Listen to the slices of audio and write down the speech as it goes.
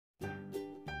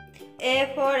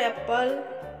A for apple.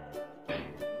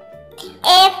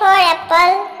 A for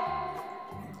apple.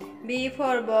 B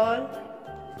for ball.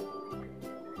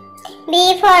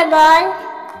 B for ball.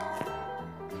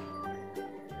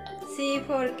 C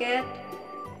for cat.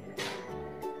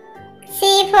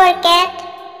 C for cat.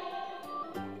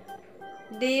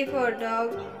 D for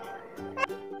dog.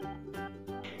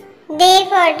 D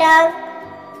for dog.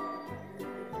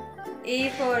 E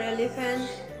for elephant.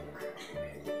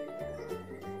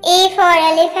 E for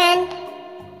elephant.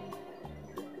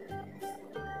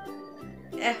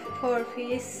 F for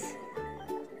fish.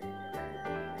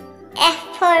 F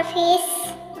for fish.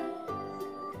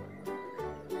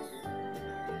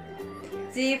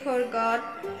 G for God.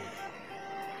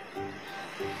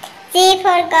 G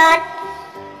for God.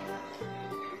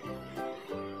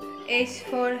 H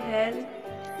for hen.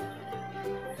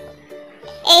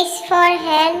 H for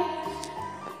hen.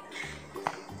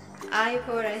 I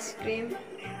for ice cream.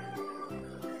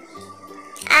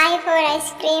 I for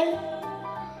ice cream.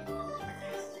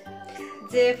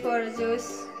 J for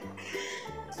juice.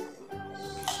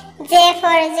 J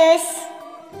for juice.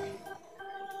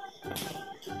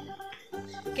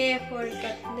 K for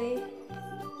cutlery.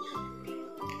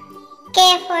 K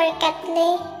for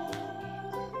cutlery.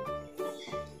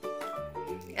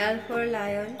 L for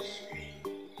lion.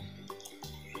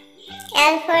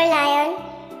 L for lion.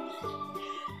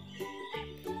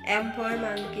 M for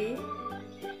monkey.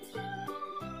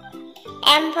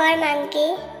 M for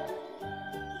monkey.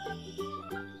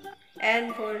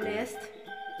 N for nest.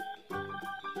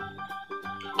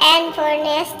 N for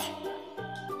nest.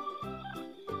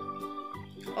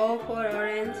 O for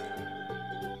orange.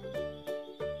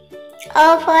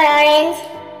 O for orange.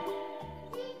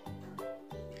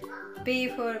 P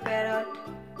for parrot.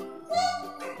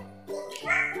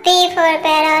 P for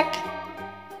parrot.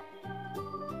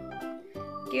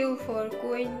 Q for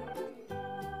queen.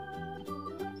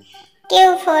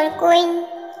 Q for queen.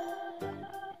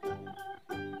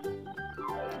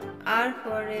 R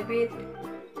for rabbit.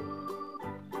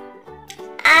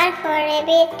 R for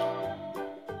rabbit.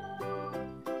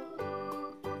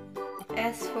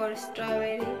 S for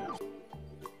strawberry.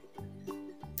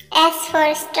 S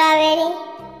for strawberry.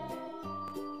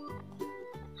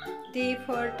 T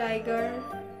for tiger.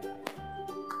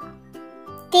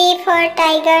 T for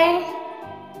tiger.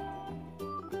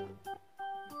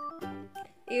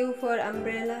 U for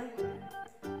umbrella.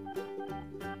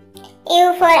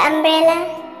 U for umbrella.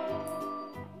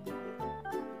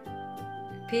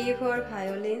 V for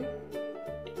violin.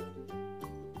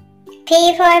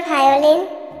 V for violin.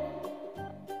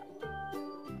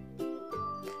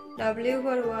 W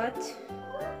for watch.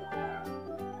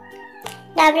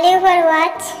 W for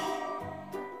watch.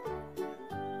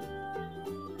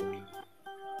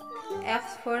 X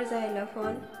for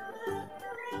xylophone.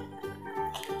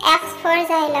 X for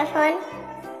xylophone.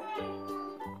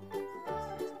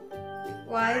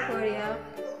 Y for yak.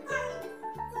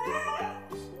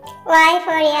 Y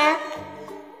for yak.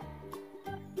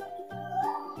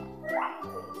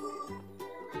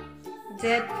 Z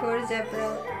for zebra.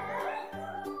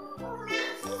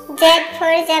 Z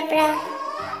for zebra.